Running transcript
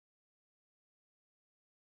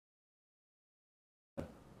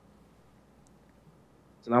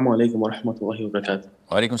Assalamu alaikum wa rahmatullahi wa barakatuh.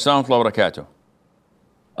 Wa alaikum salam wa barakatuh.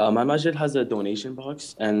 My masjid has a donation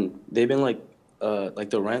box, and they've been like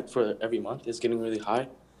the rent for every month is getting really high,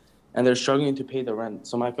 and they're struggling to pay the rent.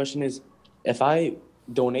 So my question is, if I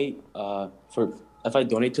donate, if I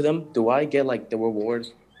donate to them, do I get like the reward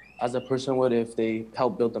as a person would if they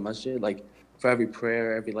help build the masjid, like for every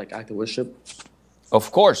prayer, every like act of worship?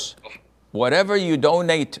 Of course, whatever you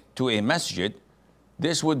donate to a masjid,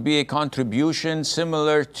 this would be a contribution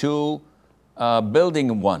similar to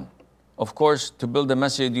building one. Of course, to build a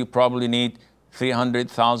masjid, you probably need $300,000,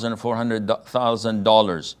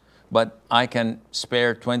 $400,000, but I can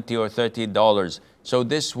spare $20 or $30. So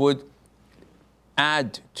this would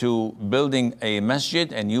add to building a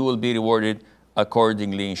masjid, and you will be rewarded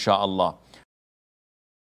accordingly, inshallah.